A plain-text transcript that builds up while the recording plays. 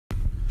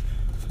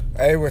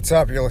Hey, what's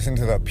up? You're listening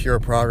to the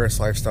Pure Progress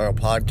Lifestyle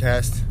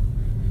Podcast.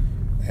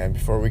 And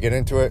before we get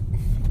into it,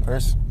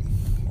 first,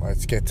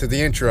 let's get to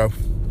the intro.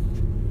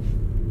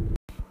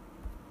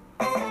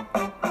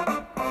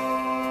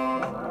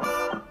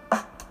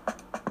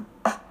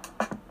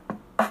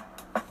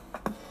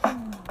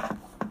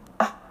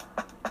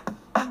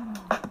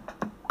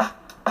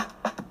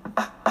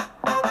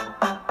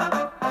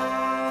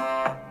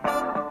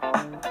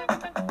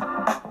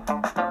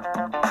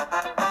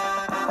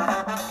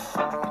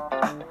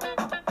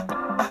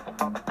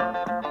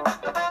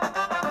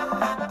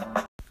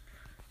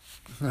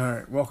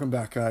 Alright, welcome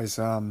back, guys.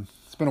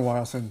 It's been a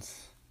while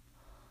since,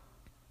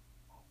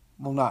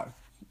 well, not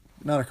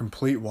a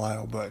complete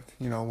while, but,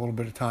 a little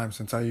bit of time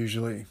since I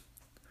usually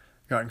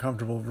gotten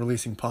comfortable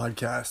releasing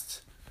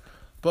podcasts.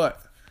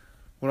 But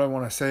what I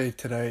want to say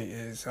today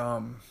is,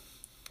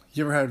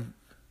 you ever had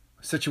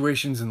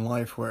situations in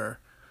life where,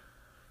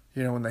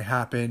 when they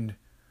happened,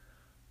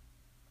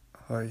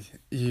 like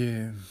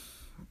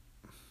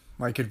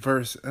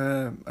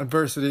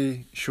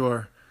adversity,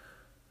 sure,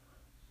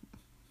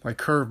 like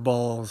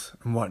curveballs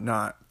and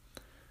whatnot,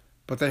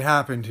 but they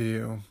happen to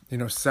you,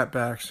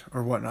 setbacks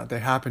or whatnot, they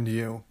happen to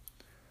you,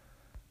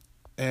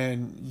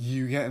 and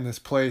you get in this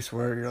place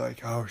where you're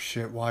like, oh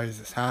shit, why is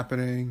this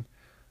happening,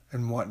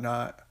 and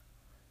whatnot,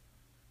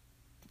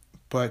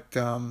 but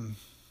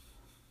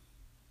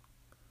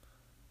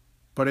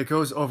it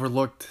goes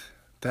overlooked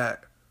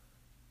that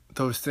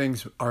those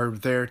things are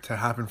there to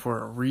happen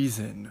for a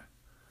reason,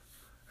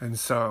 and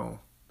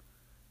so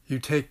you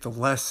take the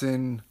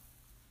lesson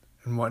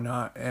and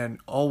whatnot, and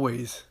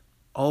always,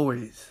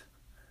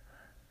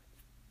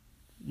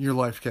 your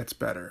life gets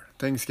better.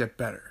 Things get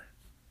better.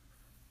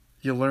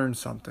 You learn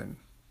something,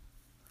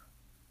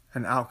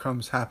 and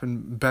outcomes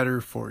happen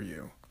better for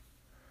you.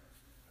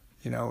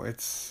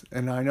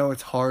 And I know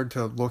it's hard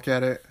to look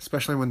at it,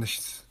 especially when the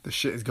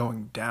shit is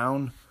going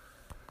down,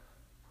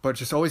 but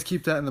just always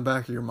keep that in the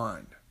back of your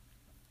mind.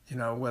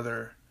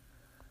 Whether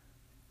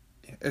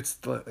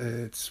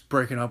it's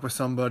breaking up with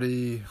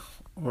somebody,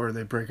 or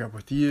they break up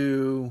with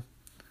you,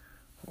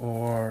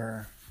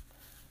 or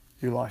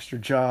you lost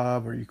your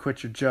job, or you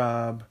quit your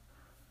job,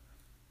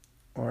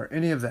 or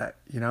any of that,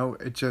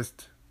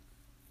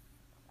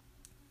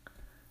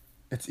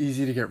 it's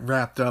easy to get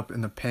wrapped up in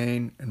the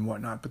pain and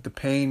whatnot, but the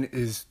pain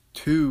is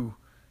to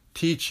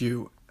teach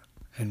you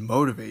and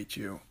motivate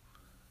you.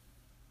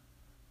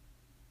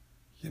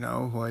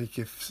 Like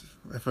if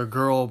a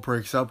girl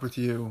breaks up with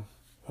you,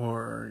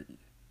 or,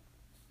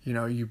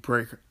 you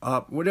break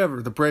up,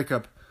 whatever, the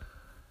breakup,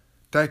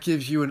 that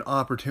gives you an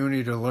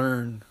opportunity to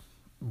learn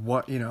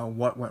what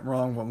went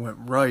wrong, what went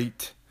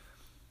right,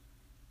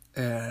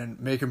 and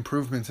make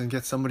improvements and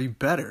get somebody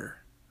better.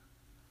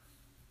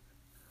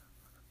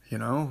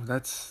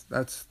 That's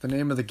the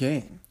name of the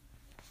game.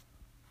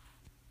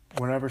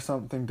 Whenever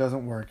something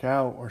doesn't work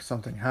out or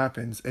something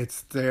happens,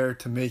 it's there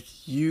to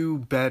make you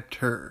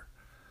better.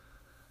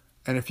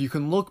 And if you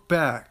can look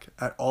back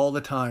at all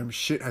the time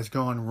shit has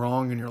gone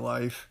wrong in your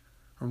life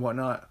or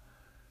whatnot,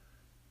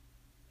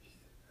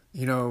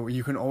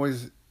 you can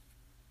always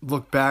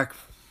look back,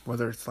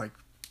 whether it's like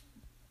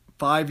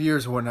 5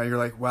 years or whatnot, you're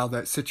like, wow,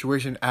 that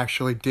situation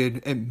actually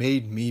it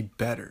made me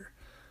better.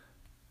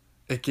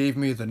 It gave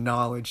me the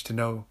knowledge to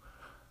know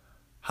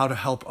how to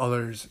help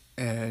others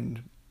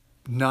and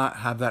not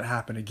have that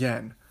happen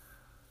again.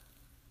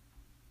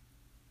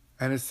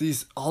 And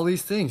it's all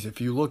these things, if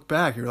you look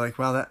back, you're like,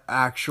 wow, that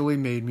actually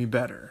made me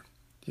better.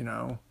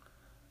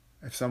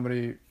 If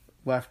somebody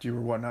left you or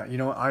whatnot,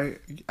 I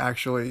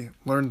actually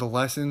learned the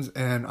lessons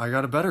and I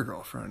got a better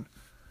girlfriend.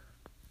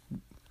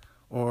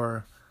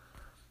 Or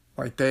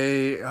like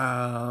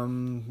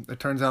it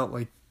turns out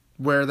like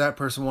where that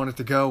person wanted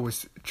to go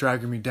was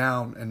dragging me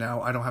down, and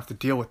now I don't have to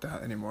deal with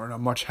that anymore, and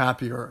I'm much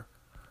happier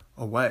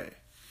away.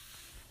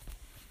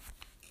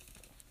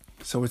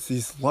 So it's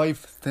these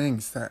life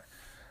things that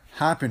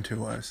happen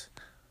to us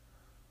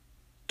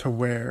to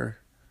where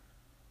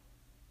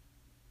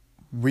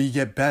we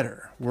get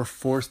better. We're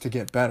forced to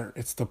get better.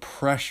 It's the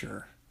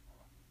pressure.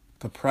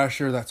 The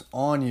pressure that's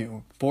on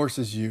you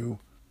forces you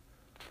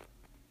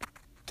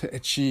to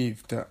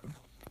achieve, to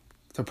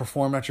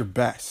perform at your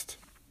best.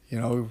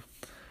 Your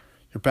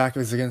back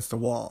is against the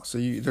wall. So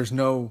there's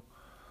no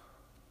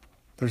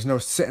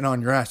sitting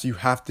on your ass. You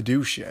have to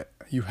do shit.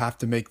 You have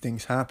to make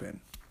things happen.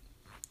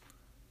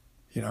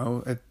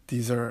 And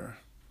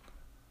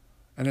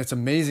it's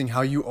amazing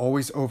how you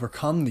always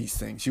overcome these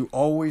things. You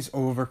always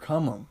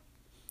overcome them.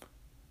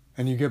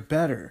 And you get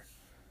better.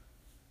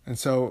 And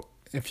so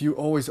if you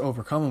always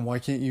overcome them, why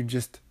can't you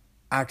just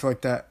act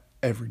like that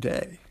every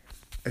day?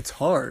 It's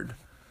hard.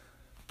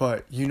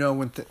 But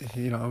when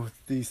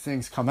these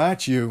things come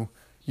at you,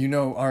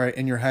 all right,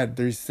 in your head,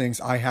 there's things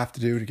I have to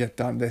do to get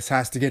done. This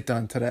has to get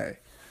done today.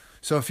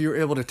 So if you're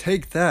able to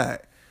take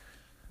that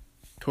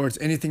towards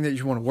anything that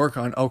you want to work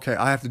on, okay,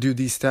 I have to do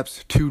these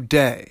steps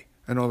today,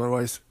 and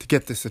otherwise to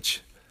get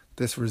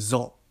this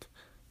result.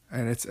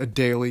 And it's a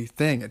daily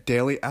thing, a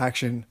daily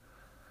action,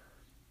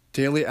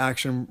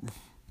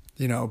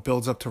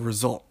 builds up to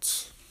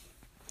results.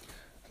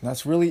 And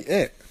that's really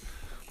it.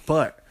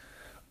 But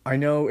I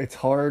know it's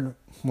hard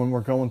when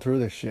we're going through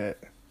this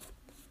shit,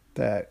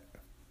 that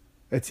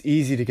it's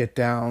easy to get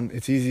down.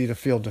 It's easy to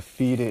feel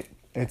defeated.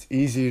 It's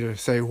easy to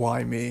say,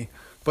 why me?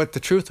 But the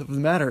truth of the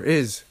matter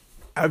is,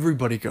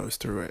 everybody goes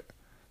through it.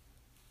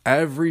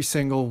 Every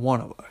single one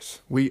of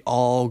us. We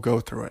all go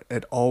through it.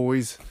 It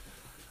always.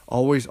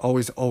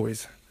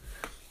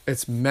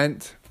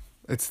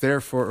 It's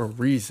there for a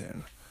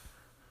reason.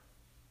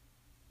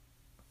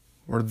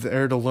 We're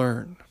there to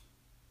learn.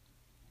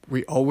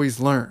 We always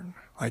learn.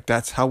 Like,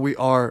 that's how we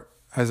are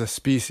as a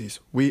species.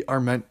 We are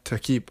meant to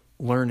keep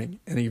learning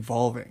and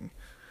evolving.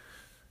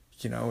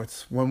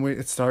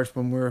 It starts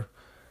when we're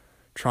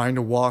trying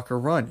to walk or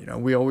run.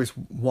 We always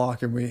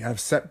walk and we have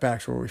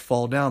setbacks where we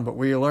fall down, but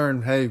we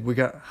learn, hey, we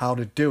got how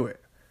to do it.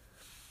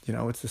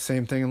 It's the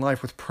same thing in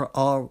life with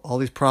all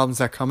these problems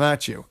that come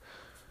at you.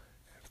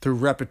 Through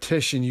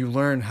repetition, you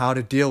learn how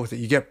to deal with it.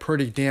 You get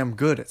pretty damn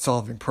good at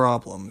solving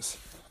problems.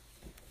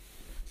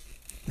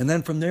 And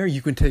then from there,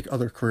 you can take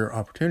other career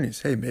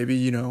opportunities. Hey,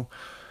 maybe,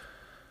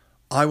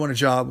 I want a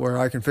job where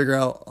I can figure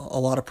out a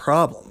lot of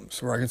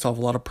problems, where I can solve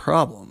a lot of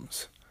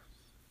problems.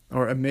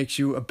 Or it makes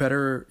you a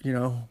better,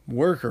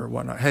 worker or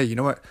whatnot. Hey, you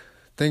know what?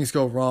 Things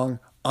go wrong.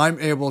 I've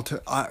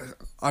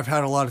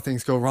had a lot of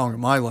things go wrong in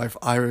my life.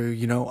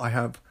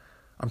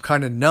 I'm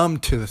kind of numb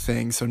to the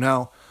thing. So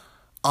now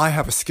I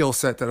have a skill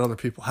set that other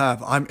people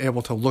have. I'm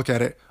able to look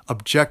at it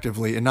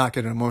objectively and not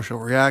get an emotional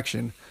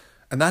reaction.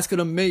 And that's going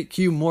to make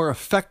you more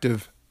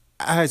effective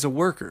as a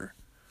worker.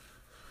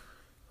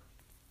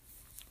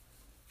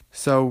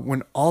 So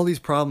when all these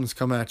problems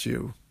come at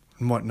you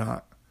and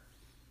whatnot,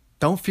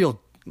 don't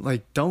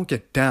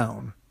get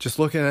down. Just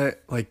look at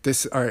it like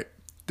this. All right,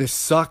 this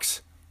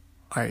sucks.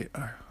 I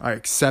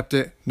accept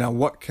it.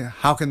 Now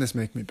how can this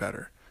make me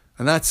better?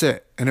 And that's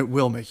it. And it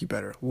will make you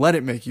better. Let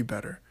it make you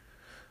better.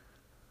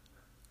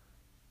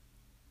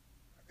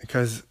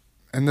 Because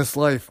in this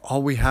life,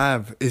 all we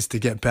have is to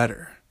get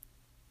better.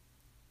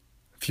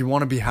 If you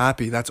want to be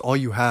happy, that's all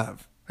you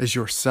have is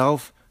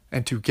yourself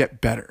and to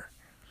get better.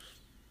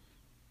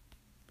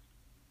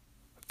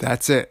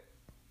 That's it.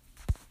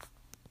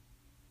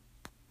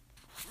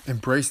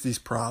 Embrace these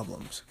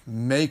problems.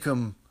 Make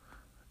them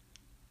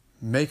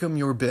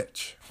your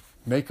bitch.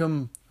 Make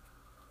them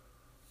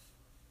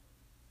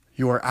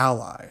your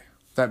ally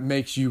that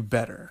makes you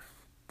better.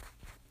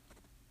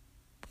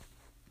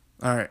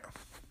 All right.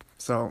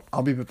 So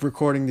I'll be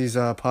recording these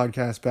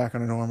podcasts back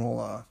on a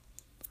normal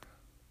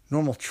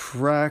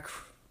track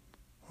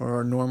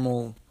or a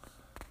normal.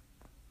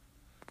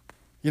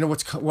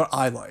 What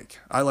I like.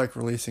 I like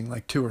releasing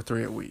like 2 or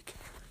 3 a week.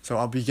 So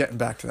I'll be getting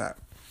back to that.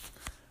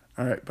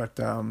 All right, but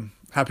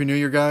Happy New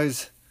Year,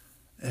 guys,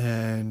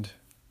 and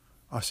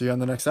I'll see you on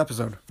the next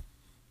episode.